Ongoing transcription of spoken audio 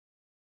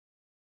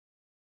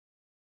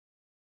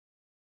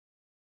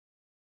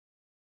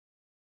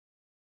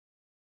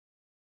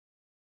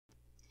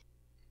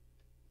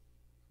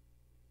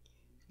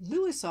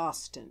Lewis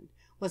Austin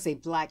was a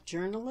black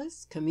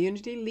journalist,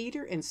 community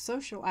leader, and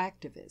social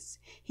activist.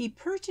 He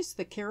purchased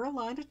the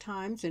Carolina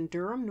Times in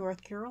Durham,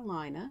 North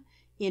Carolina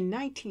in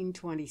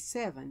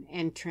 1927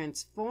 and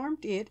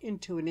transformed it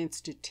into an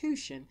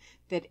institution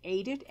that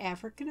aided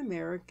African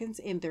Americans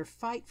in their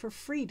fight for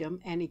freedom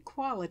and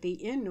equality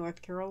in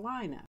North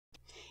Carolina.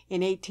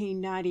 In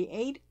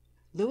 1898,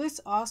 Lewis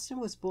Austin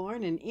was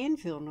born in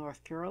Enfield,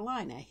 North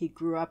Carolina. He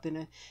grew up in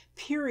a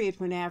period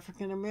when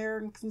African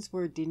Americans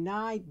were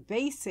denied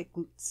basic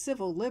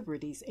civil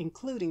liberties,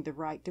 including the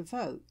right to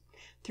vote.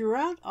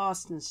 Throughout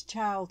Austin's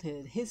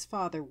childhood, his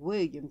father,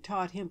 William,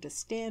 taught him to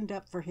stand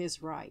up for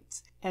his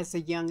rights. As a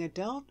young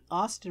adult,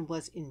 Austin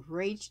was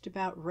enraged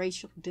about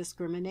racial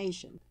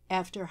discrimination.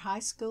 After high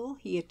school,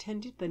 he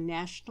attended the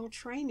National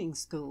Training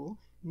School,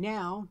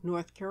 now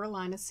North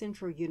Carolina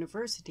Central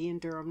University in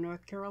Durham,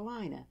 North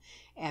Carolina.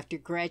 After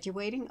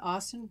graduating,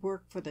 Austin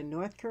worked for the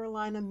North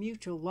Carolina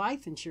Mutual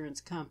Life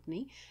Insurance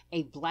Company,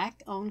 a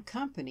black-owned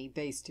company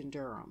based in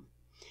Durham.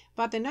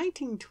 By the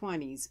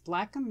 1920s,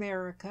 Black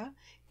America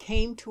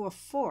came to a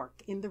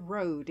fork in the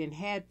road and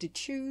had to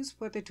choose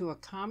whether to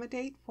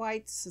accommodate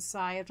white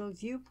societal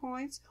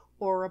viewpoints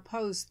or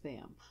oppose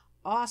them.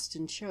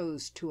 Austin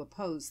chose to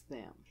oppose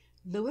them.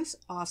 Lewis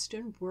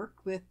Austin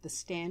worked with the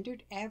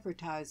Standard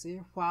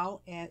Advertiser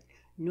while at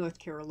North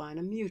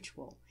Carolina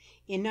Mutual.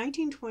 In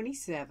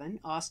 1927,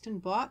 Austin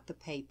bought the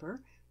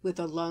paper with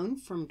a loan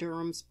from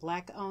Durham's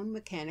black-owned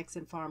Mechanics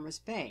and Farmers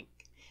Bank.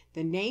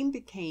 The name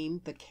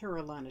became the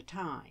Carolina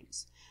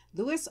Times.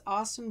 Lewis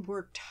Austin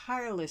worked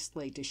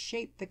tirelessly to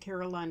shape the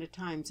Carolina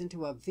Times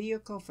into a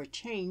vehicle for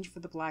change for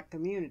the black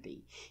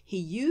community. He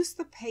used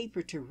the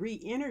paper to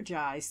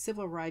re-energize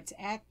civil rights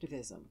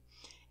activism.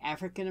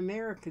 African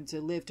Americans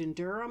who lived in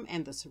Durham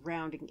and the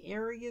surrounding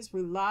areas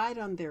relied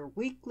on their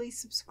weekly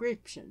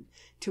subscription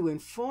to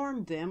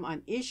inform them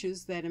on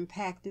issues that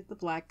impacted the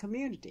black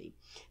community.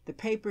 The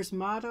paper's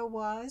motto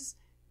was,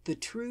 "The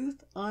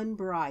truth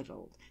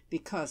unbridled,"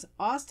 because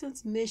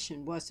Austin's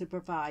mission was to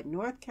provide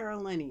North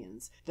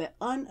Carolinians the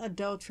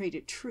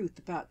unadulterated truth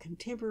about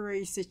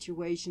contemporary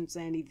situations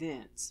and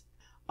events.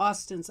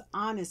 Austin's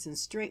honest and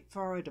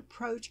straightforward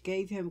approach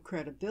gave him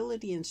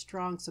credibility and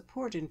strong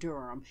support in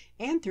Durham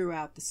and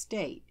throughout the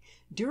state.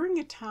 During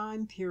a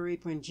time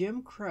period when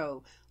Jim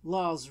Crow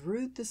laws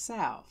ruled the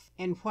South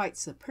and white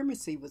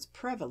supremacy was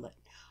prevalent,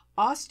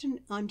 Austin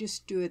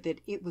understood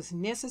that it was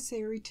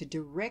necessary to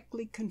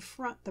directly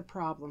confront the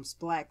problems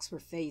blacks were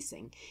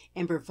facing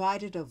and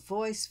provided a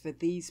voice for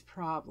these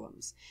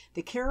problems.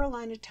 The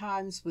Carolina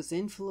Times was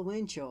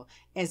influential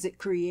as it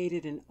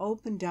created an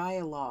open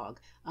dialogue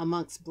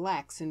amongst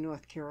blacks in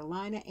North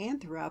Carolina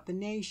and throughout the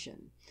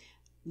nation.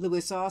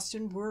 Lewis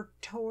Austin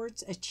worked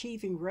towards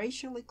achieving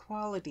racial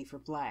equality for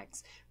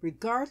blacks,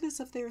 regardless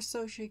of their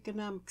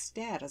socioeconomic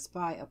status,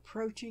 by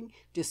approaching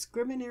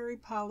discriminatory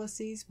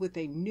policies with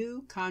a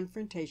new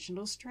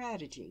confrontational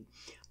strategy.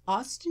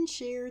 Austin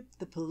shared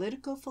the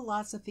political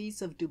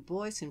philosophies of Du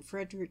Bois and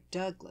Frederick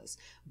Douglass,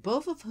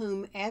 both of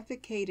whom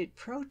advocated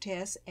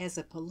protest as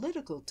a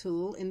political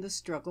tool in the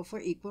struggle for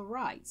equal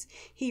rights.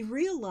 He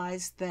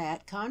realized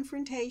that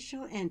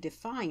confrontation and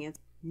defiance,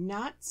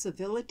 not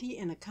civility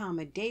and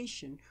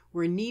accommodation,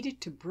 were needed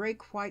to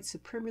break white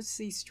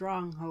supremacy's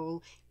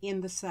stronghold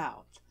in the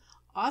South.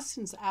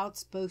 Austin's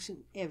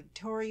outspoken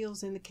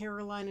editorials in the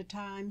Carolina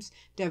Times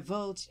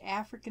divulged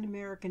African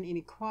American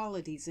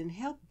inequalities and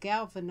helped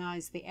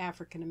galvanize the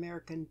African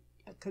American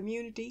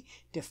community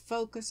to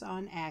focus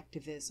on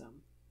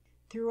activism.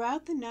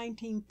 Throughout the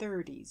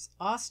 1930s,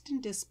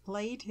 Austin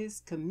displayed his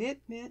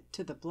commitment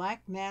to the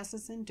black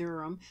masses in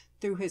Durham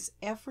through his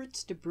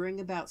efforts to bring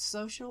about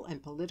social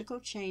and political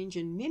change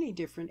in many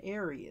different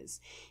areas.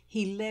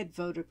 He led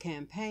voter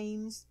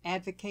campaigns,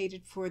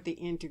 advocated for the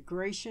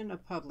integration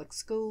of public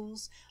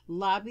schools,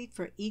 lobbied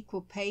for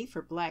equal pay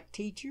for black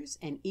teachers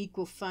and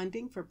equal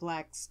funding for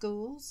black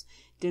schools,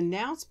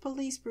 denounced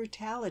police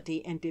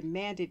brutality, and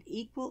demanded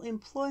equal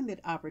employment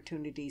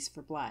opportunities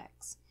for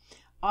blacks.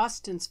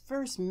 Austin's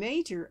first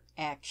major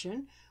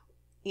action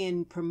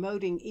in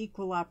promoting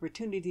equal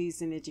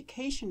opportunities in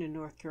education in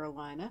North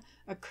Carolina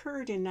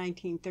occurred in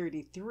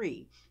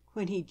 1933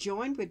 when he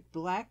joined with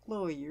black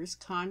lawyers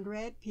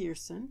Conrad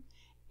Pearson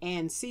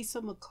and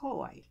Cecil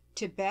McCoy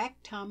to back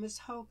Thomas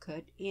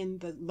Hocutt in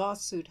the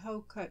lawsuit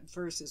Hocutt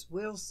versus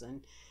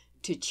Wilson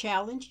to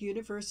challenge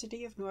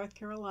University of North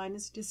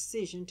Carolina's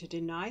decision to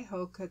deny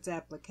Hocutt's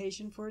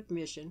application for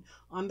admission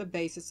on the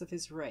basis of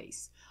his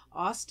race.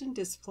 Austin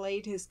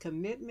displayed his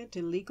commitment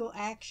to legal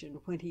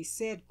action when he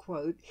said,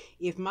 quote,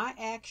 "If my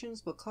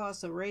actions will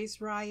cause a race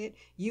riot,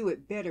 you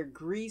had better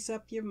grease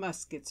up your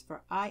muskets,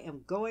 for I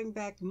am going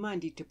back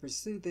Monday to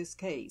pursue this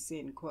case,"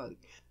 end quote.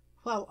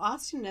 While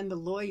Austin and the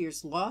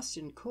lawyers lost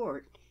in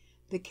court,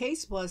 the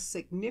case was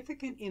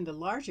significant in the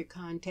larger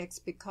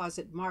context because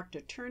it marked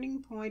a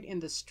turning point in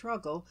the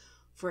struggle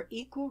for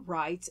equal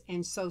rights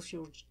and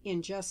social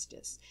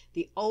injustice.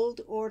 The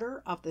old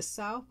order of the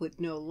South would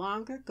no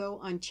longer go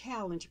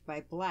unchallenged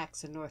by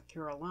blacks in North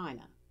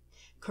Carolina.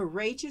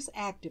 Courageous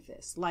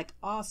activists like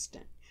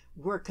Austin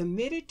were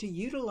committed to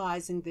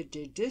utilizing the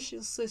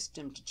judicial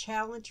system to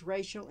challenge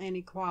racial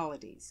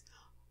inequalities.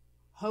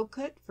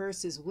 Hocutt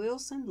versus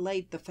Wilson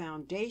laid the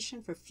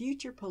foundation for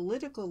future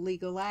political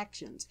legal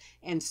actions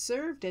and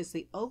served as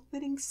the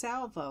opening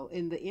salvo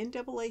in the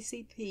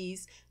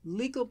NAACP's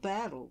legal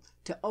battle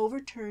to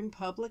overturn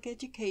public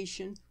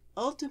education,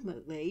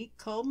 ultimately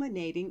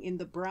culminating in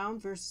the Brown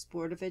versus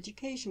Board of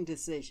Education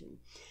decision.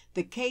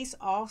 The case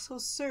also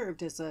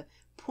served as a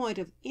point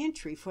of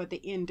entry for the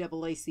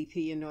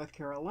NAACP in North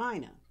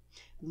Carolina.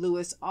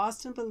 Lewis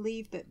Austin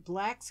believed that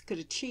blacks could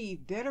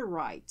achieve better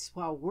rights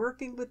while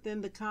working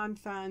within the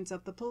confines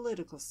of the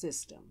political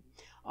system.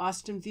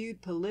 Austin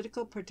viewed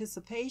political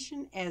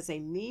participation as a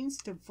means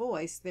to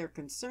voice their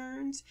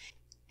concerns,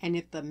 and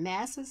if the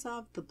masses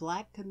of the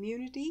black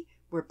community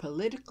were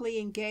politically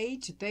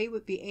engaged, they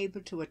would be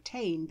able to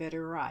attain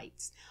better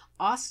rights.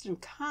 Austin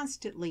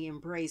constantly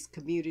embraced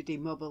community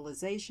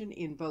mobilization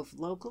in both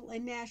local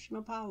and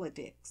national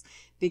politics.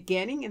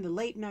 Beginning in the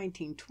late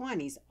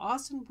 1920s,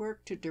 Austin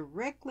worked to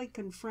directly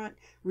confront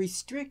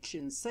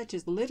restrictions such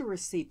as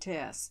literacy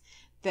tests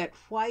that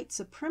white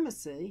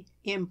supremacy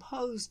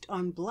imposed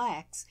on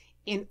blacks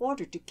in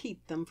order to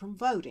keep them from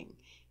voting.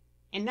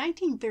 In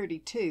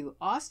 1932,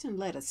 Austin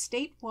led a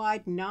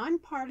statewide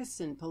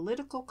nonpartisan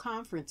political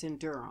conference in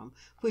Durham,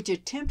 which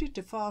attempted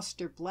to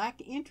foster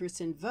black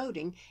interest in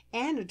voting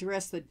and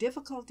address the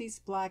difficulties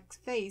blacks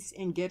face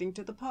in getting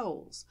to the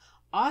polls.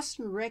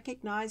 Austin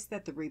recognized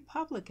that the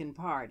Republican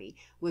Party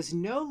was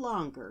no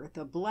longer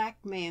the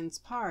black man's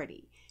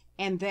party,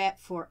 and that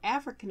for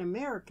African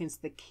Americans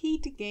the key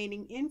to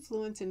gaining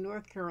influence in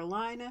North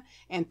Carolina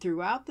and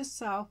throughout the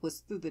South was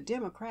through the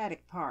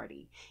Democratic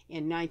Party.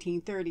 In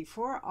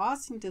 1934,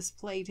 Austin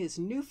displayed his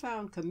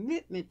newfound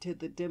commitment to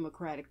the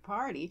Democratic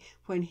Party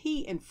when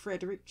he and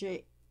Frederick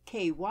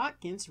K.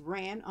 Watkins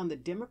ran on the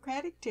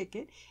Democratic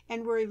ticket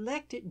and were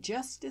elected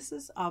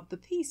justices of the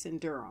peace in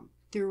Durham.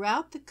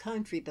 Throughout the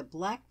country, the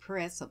black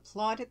press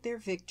applauded their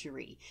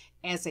victory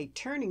as a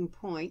turning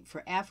point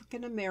for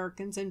African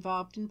Americans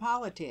involved in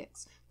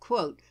politics.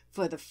 Quote,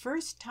 "For the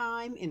first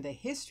time in the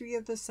history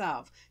of the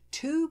South,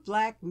 2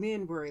 black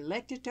men were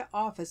elected to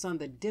office on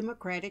the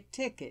Democratic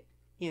ticket."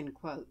 End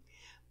quote.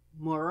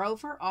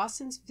 Moreover,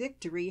 Austin's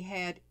victory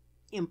had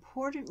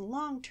important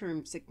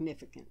long-term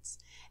significance.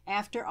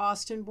 After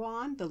Austin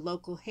won, the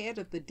local head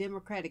of the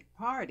Democratic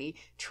Party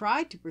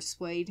tried to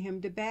persuade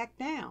him to back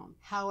down.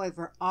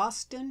 However,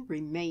 Austin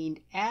remained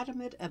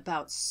adamant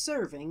about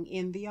serving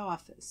in the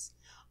office.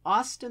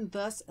 Austin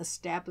thus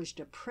established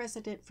a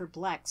precedent for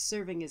blacks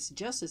serving as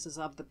justices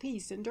of the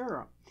peace in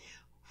Durham.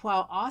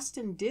 While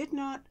Austin did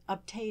not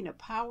obtain a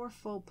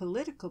powerful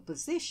political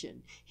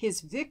position, his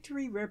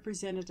victory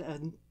represented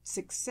a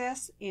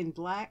success in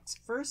blacks'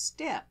 first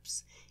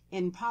steps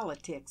in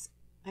politics.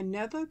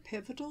 Another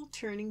pivotal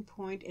turning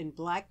point in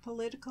black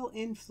political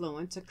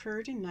influence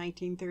occurred in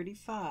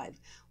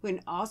 1935,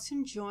 when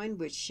Austin joined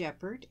with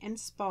Shepard and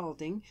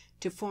Spalding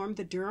to form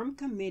the Durham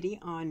Committee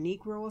on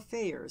Negro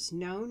Affairs,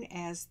 known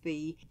as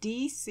the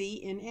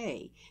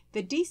DCNA.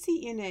 The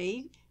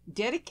DCNA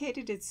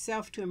dedicated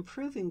itself to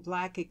improving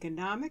black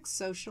economic,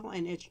 social,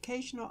 and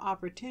educational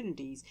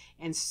opportunities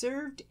and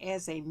served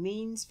as a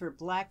means for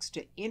blacks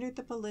to enter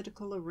the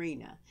political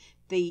arena.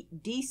 The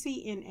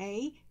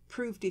DCNA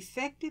proved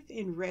effective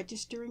in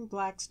registering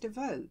blacks to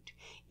vote.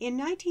 In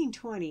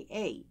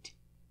 1928,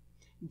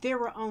 there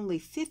were only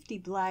 50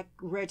 black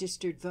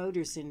registered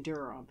voters in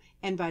Durham,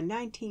 and by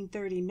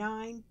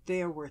 1939,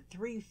 there were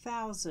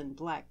 3,000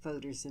 black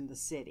voters in the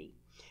city.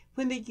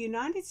 When the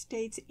United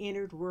States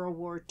entered World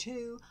War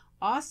II,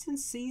 Austin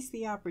seized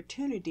the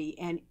opportunity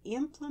and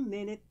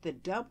implemented the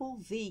Double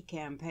V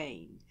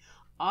campaign.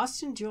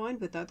 Austin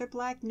joined with other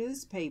black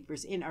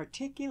newspapers in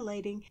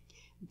articulating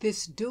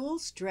this dual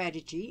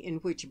strategy in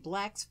which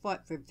blacks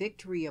fought for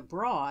victory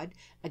abroad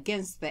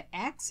against the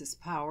Axis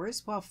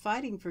powers while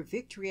fighting for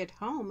victory at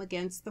home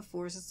against the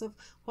forces of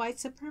white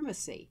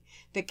supremacy.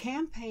 The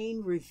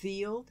campaign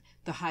revealed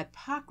the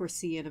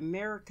hypocrisy in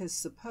America's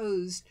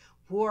supposed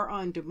war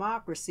on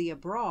democracy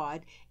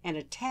abroad and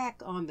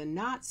attack on the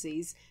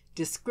Nazis'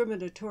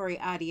 discriminatory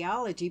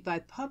ideology by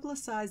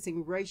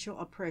publicizing racial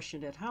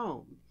oppression at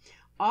home.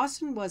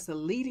 Austin was the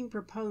leading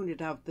proponent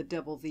of the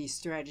Double V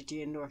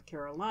strategy in North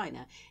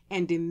Carolina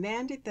and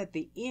demanded that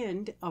the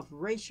end of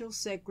racial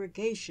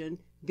segregation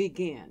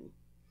begin.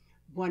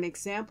 One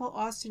example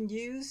Austin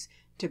used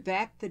to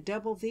back the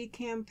Double V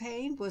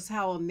campaign was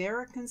how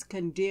Americans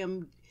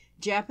condemned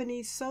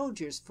Japanese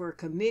soldiers for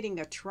committing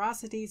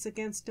atrocities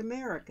against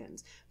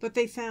Americans, but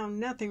they found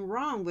nothing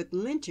wrong with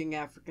lynching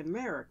African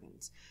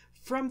Americans.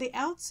 From the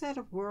outset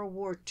of World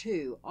War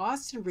II,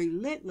 Austin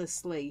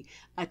relentlessly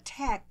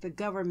attacked the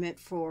government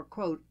for,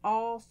 quote,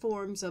 all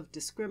forms of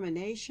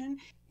discrimination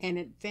and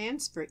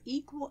advanced for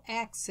equal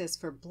access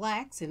for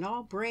blacks in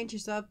all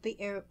branches of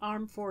the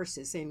armed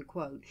forces, end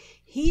quote.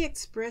 He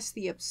expressed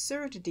the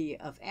absurdity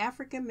of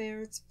African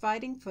Americans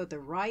fighting for the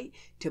right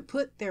to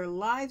put their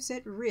lives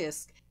at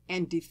risk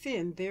and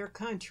defend their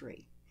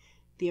country.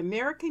 The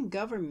American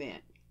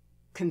government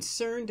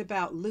concerned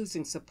about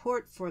losing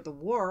support for the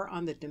war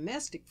on the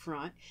domestic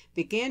front,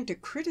 began to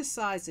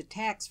criticize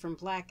attacks from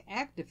black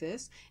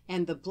activists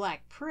and the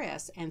black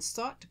press and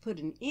sought to put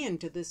an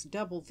end to this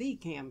double V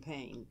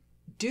campaign.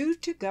 Due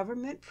to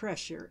government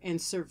pressure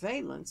and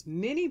surveillance,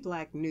 many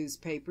black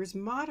newspapers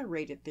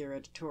moderated their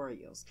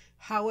editorials.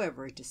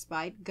 However,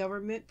 despite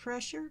government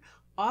pressure,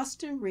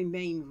 Austin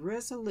remained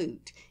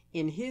resolute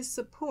in his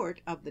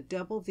support of the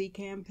Double V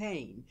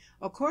campaign.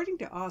 According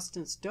to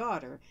Austin's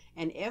daughter,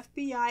 an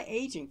FBI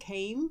agent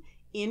came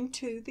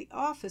into the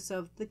office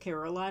of the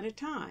Carolina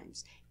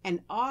Times,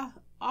 and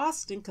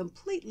Austin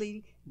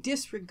completely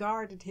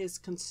disregarded his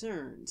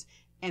concerns,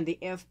 and the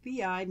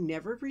FBI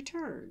never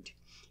returned.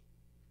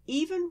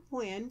 Even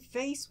when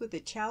faced with the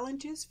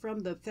challenges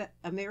from the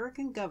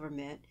American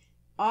government,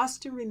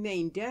 Austin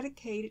remained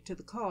dedicated to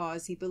the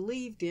cause he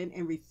believed in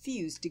and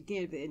refused to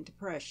give in to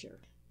pressure.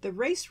 The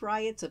race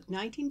riots of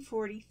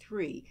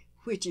 1943,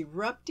 which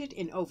erupted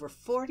in over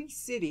 40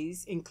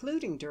 cities,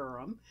 including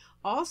Durham,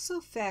 also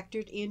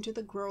factored into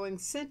the growing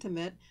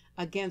sentiment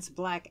against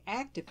black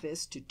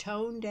activists to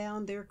tone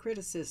down their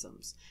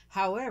criticisms.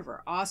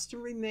 However,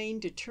 Austin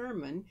remained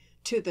determined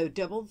to the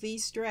Double V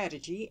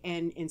strategy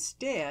and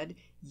instead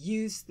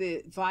used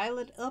the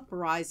violent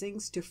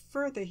uprisings to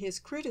further his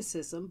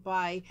criticism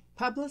by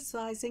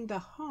publicizing the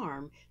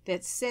harm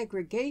that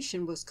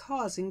segregation was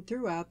causing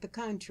throughout the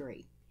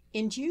country.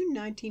 In June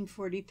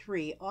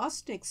 1943,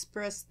 Austin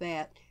expressed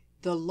that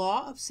the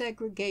law of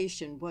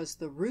segregation was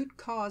the root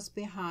cause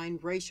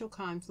behind racial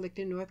conflict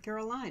in North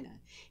Carolina.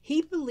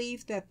 He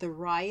believed that the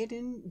riot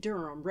in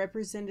Durham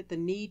represented the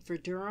need for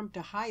Durham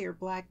to hire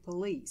black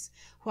police.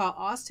 While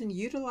Austin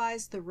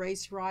utilized the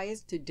race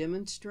riots to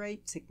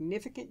demonstrate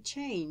significant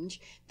change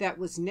that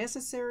was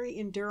necessary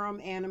in Durham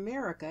and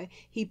America,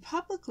 he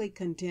publicly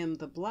condemned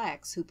the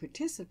blacks who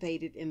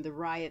participated in the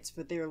riots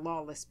for their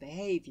lawless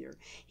behavior.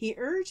 He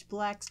urged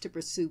blacks to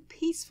pursue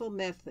peaceful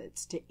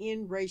methods to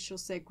end racial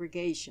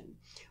segregation.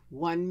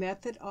 One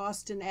method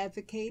Austin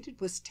advocated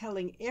was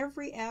telling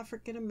every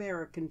African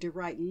American to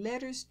write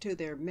letters to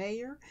their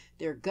mayor,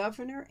 their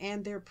governor,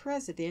 and their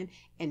president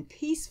and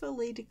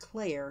peacefully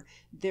declare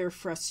their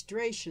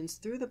frustrations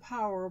through the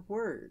power of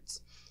words.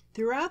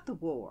 Throughout the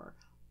war,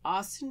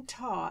 Austin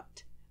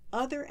taught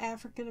other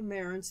African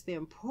Americans the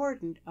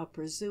importance of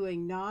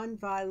pursuing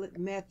nonviolent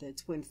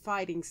methods when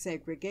fighting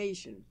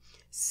segregation,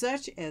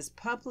 such as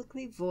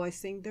publicly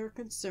voicing their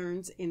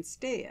concerns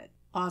instead.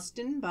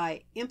 Austin,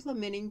 by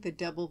implementing the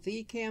Double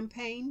V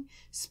campaign,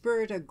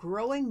 spurred a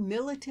growing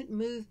militant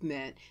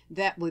movement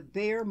that would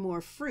bear more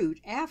fruit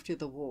after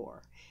the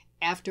war.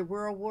 After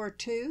World War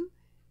II,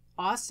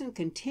 Austin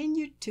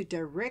continued to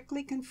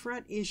directly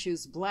confront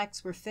issues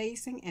blacks were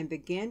facing and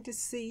began to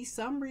see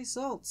some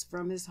results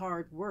from his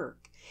hard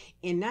work.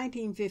 In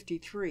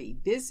 1953,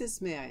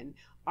 businessman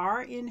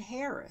R.N.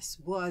 Harris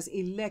was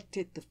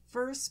elected the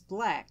first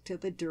black to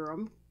the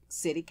Durham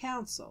City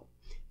Council.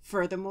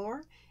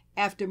 Furthermore,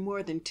 after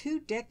more than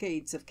 2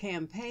 decades of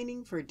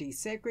campaigning for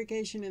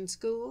desegregation in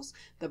schools,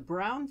 the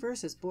Brown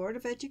versus Board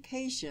of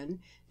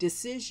Education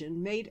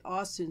decision made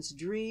Austin's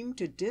dream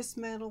to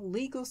dismantle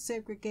legal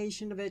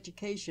segregation of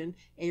education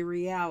a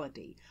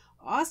reality.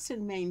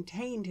 Austin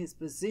maintained his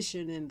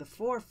position in the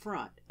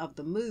forefront of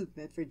the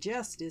movement for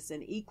justice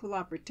and equal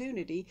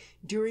opportunity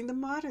during the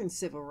modern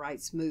civil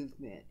rights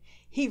movement.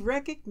 He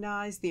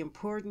recognized the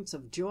importance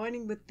of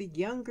joining with the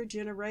younger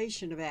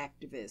generation of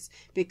activists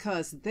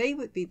because they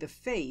would be the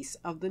face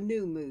of the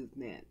new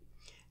movement.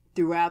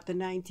 Throughout the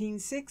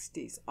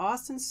 1960s,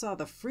 Austin saw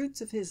the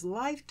fruits of his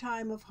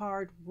lifetime of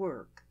hard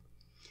work.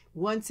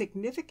 One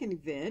significant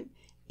event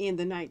in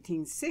the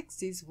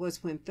 1960s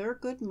was when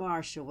Thurgood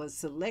Marshall was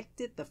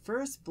selected the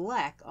first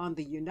black on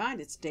the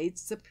United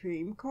States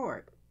Supreme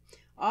Court.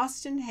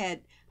 Austin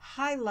had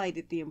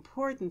highlighted the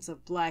importance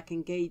of black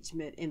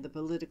engagement in the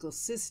political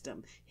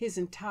system his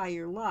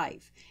entire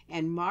life,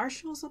 and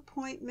Marshall's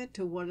appointment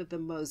to one of the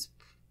most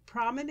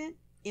prominent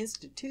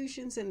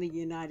institutions in the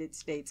United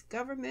States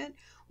government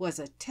was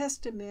a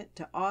testament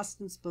to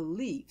Austin's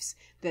beliefs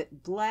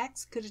that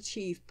blacks could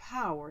achieve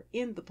power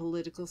in the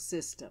political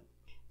system.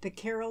 The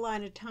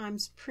Carolina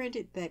Times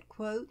printed that,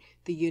 quote,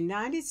 "The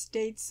United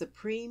States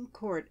Supreme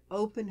Court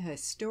opened a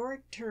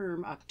historic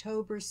term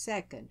October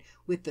 2nd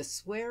with the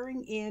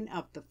swearing in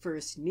of the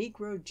first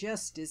Negro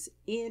justice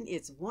in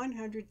its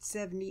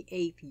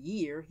 178th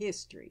year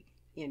history,"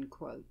 end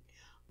quote.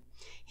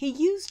 He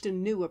used a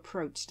new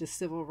approach to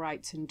civil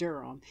rights in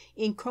Durham,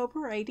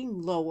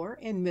 incorporating lower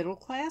and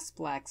middle-class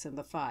blacks in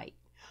the fight.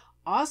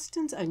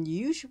 Austin's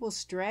unusual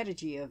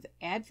strategy of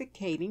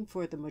advocating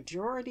for the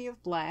majority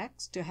of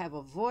blacks to have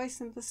a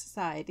voice in the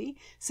society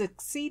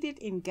succeeded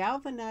in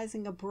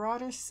galvanizing a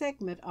broader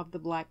segment of the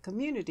black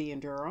community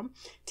in Durham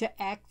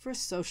to act for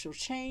social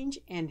change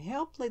and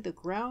help lay the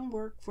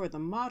groundwork for the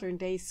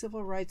modern-day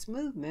civil rights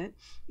movement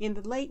in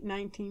the late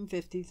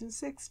 1950s and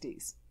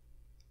 60s.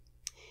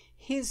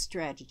 His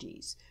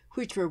strategies,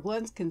 which were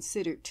once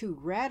considered too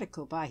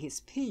radical by his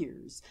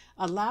peers,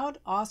 allowed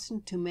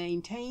Austin to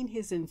maintain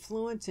his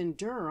influence in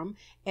Durham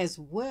as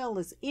well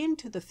as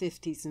into the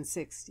 50s and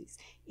 60s.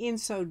 In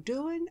so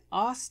doing,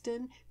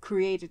 Austin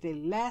created a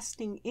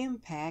lasting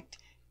impact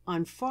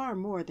on far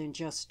more than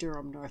just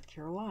Durham, North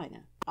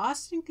Carolina.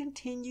 Austin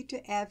continued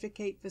to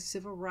advocate for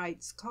civil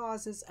rights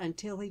causes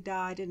until he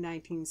died in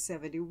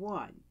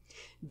 1971.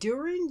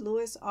 During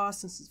Louis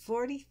Austin's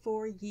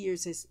 44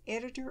 years as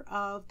editor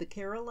of the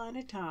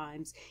Carolina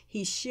Times,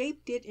 he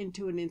shaped it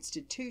into an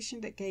institution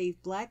that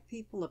gave Black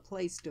people a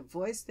place to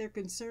voice their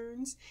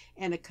concerns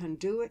and a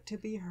conduit to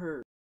be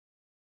heard.